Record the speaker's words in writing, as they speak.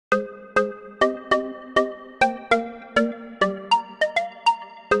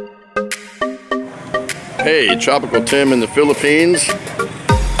Hey, Tropical Tim in the Philippines.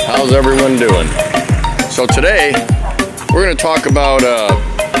 How's everyone doing? So today, we're going to talk about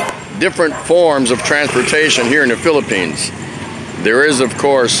different forms of transportation here in the Philippines. There is, of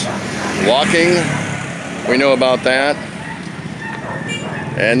course, walking. We know about that.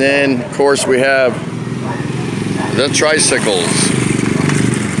 And then, of course, we have the tricycles.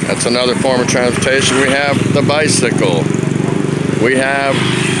 That's another form of transportation. We have the bicycle. We have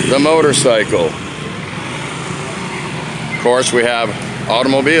the motorcycle. Of course, we have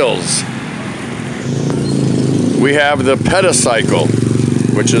automobiles. We have the pedicycle,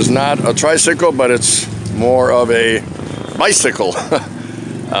 which is not a tricycle, but it's more of a bicycle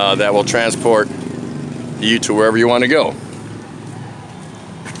that will transport you to wherever you want to go.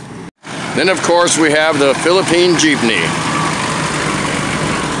 Then, of course, we have the Philippine jeepney.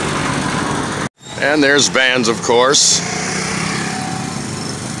 And there's vans, of course.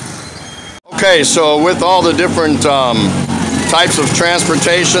 Okay, so with all the different types of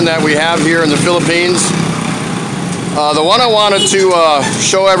transportation that we have here in the Philippines, the one I wanted to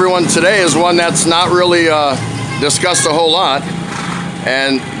show everyone today is one that's not really discussed a whole lot,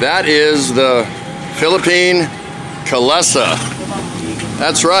 and that is the Philippine Kalesa.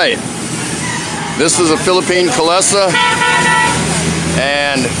 That's right. This is a Philippine Kalesa,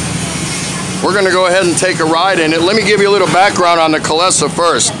 and we're going to go ahead and take a ride in it. Let me give you a little background on the Kalesa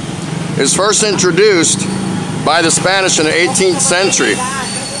first. It was first introduced by the Spanish in the 18th century.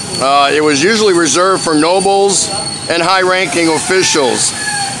 It was usually reserved for nobles and high-ranking officials.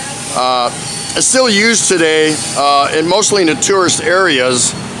 It's still used today, mostly in the tourist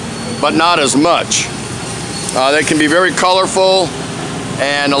areas, but not as much. They can be very colorful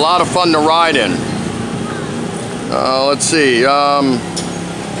and a lot of fun to ride in. Let's see.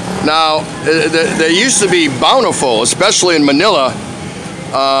 Now, they used to be bountiful, especially in Manila,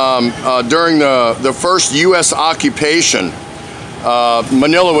 during the first U.S. occupation.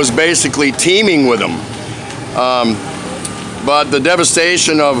 Manila was basically teeming with them. But the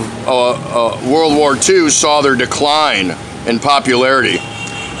devastation of World War II saw their decline in popularity.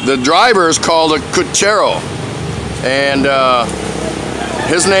 The driver is called a cochero, and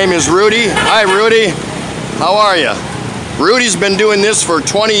his name is Rudy. Hi, Rudy. How are you? Rudy's been doing this for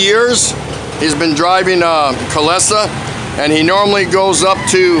 20 years. He's been driving Kalesa, and he normally goes up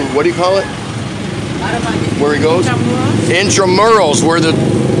to, what do you call it? Where he goes? Intramurals, where the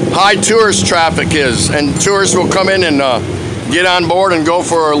high tourist traffic is, and tourists will come in and get on board and go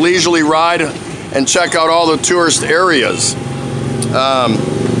for a leisurely ride and check out all the tourist areas.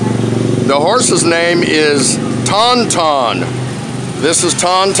 The horse's name is Tonton. This is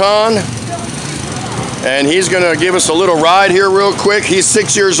Tonton, and he's going to give us a little ride here real quick. He's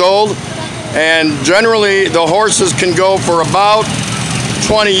 6 years old, and generally the horses can go for about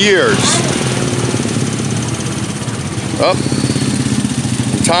 20 years. Oh,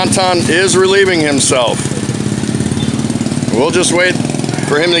 Tonton is relieving himself. We'll just wait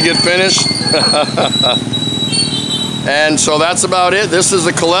for him to get finished. And so that's about it. This is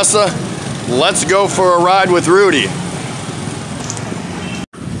the Kalesa. Let's go for a ride with Rudy.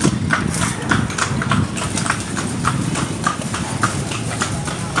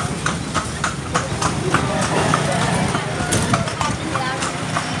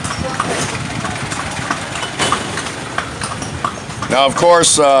 Now, of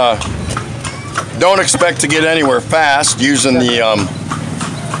course, don't expect to get anywhere fast using the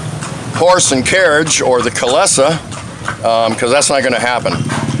horse and carriage or the Kalesa, because that's not going to happen.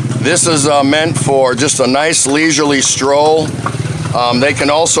 This is meant for just a nice leisurely stroll. They can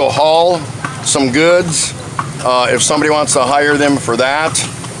also haul some goods if somebody wants to hire them for that.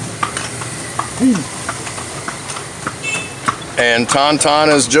 And Tonton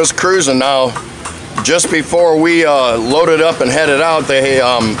is just cruising now. Just before we loaded up and headed out, they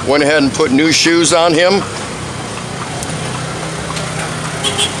went ahead and put new shoes on him.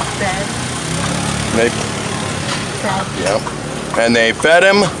 Yeah. And they fed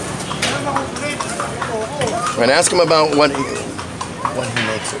him. And ask him about what he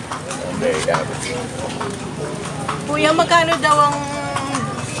makes it on day average. Kuya, magkano daw ang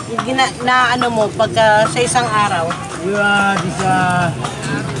na ano mo pagka sa isang araw?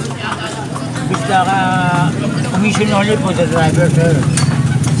 Commission only for the driver, sir.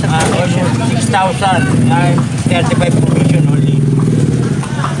 Almost 6,000 and 35 commission only.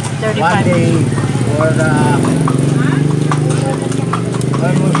 35. One day for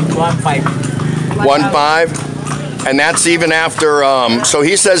almost 1.5. 1.5, and that's even after. So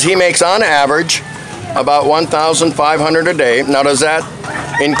he says he makes on average about 1,500 a day. Now, does that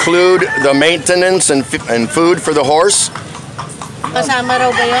include the maintenance and food for the horse? Kasama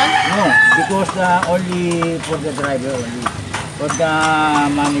raw ba yun? No, because only for the driver only. For the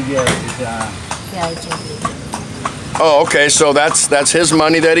manager is Yeah, it's okay. Oh, okay. So that's his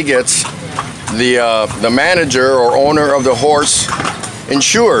money that he gets. The manager or owner of the horse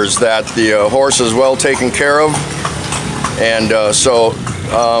ensures that the horse is well taken care of, and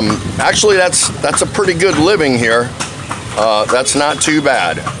actually that's a pretty good living here. That's not too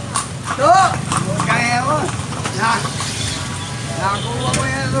bad.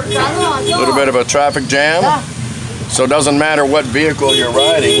 A little bit of a traffic jam, so it doesn't matter what vehicle you're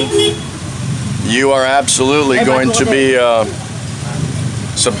riding, you are absolutely going to be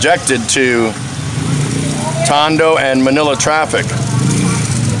subjected to Tondo and Manila traffic.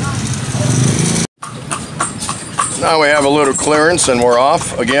 Now we have a little clearance and we're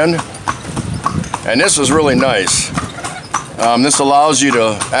off again, and this is really nice. This allows you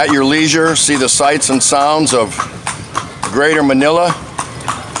to, at your leisure, see the sights and sounds of Greater Manila.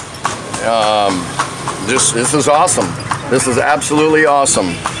 This is awesome. This is absolutely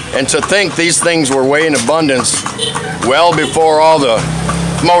awesome. And to think these things were way in abundance well before all the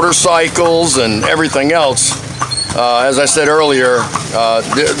motorcycles and everything else. As I said earlier,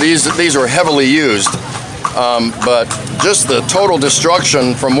 these are heavily used. But just the total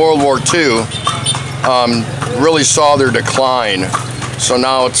destruction from World War II really saw their decline. So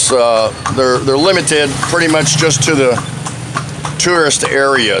now it's they're limited pretty much just to the tourist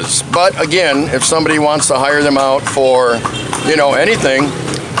areas. But again, if somebody wants to hire them out for, you know, anything,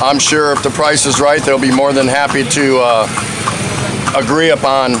 I'm sure if the price is right, they'll be more than happy to agree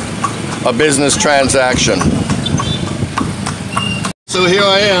upon a business transaction. So here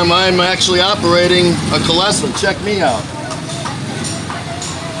I am. I'm actually operating a Kalesa. Check me out.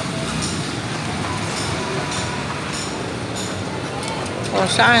 O,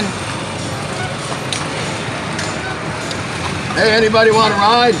 saan? Hey, anybody want to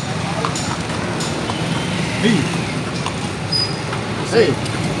ride? Me. Hey.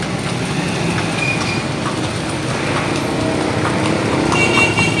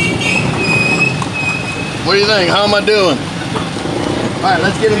 What do you think? How am I doing? All right,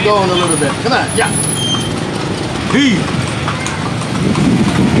 let's get him going a little bit. Come on, yeah. Hey.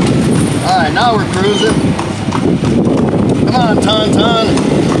 All right, now we're cruising. Come on, Tonton.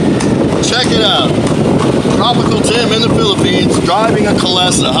 Check it out. Tropical Tim in the Philippines driving a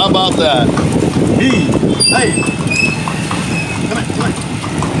Kalesa. How about that? Hey. Hey. Come on, come on.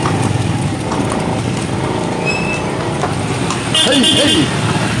 Hey, hey.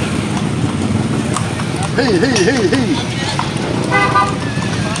 Hey, hey, hey, hey.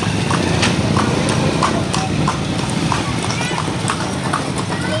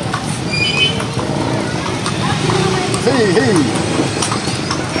 Hey, hey.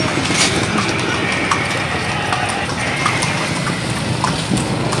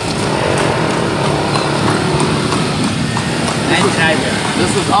 nice driver.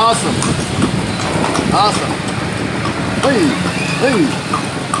 This is awesome. Awesome. Hey, hey.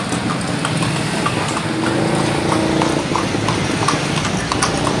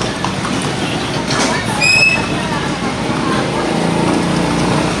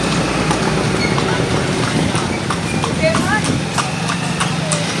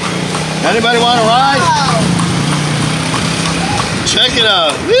 Anybody want to ride? Check it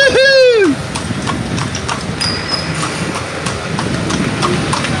out. Woohoo!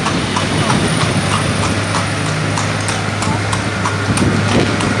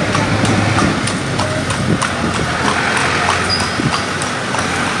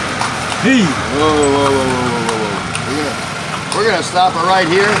 Hey! Whoa, whoa, whoa, whoa, whoa, whoa. We're gonna stop it right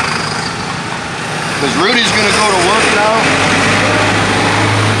here because Rudy's gonna go to work now.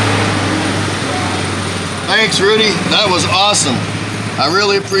 Thanks, Rudy. That was awesome. I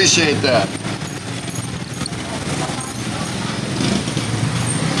really appreciate that.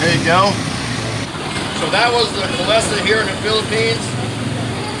 There you go. So that was the Kalesa here in the Philippines.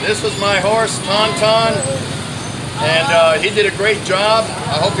 This was my horse, Tonton, and he did a great job.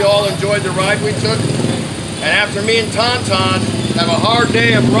 I hope you all enjoyed the ride we took. And after me and Tonton have a hard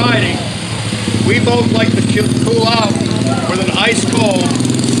day of riding, we both like to cool out with an ice cold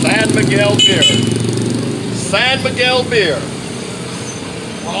San Miguel beer. San Miguel beer.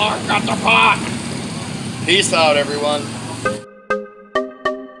 Oh, I got the pot. Peace out, everyone.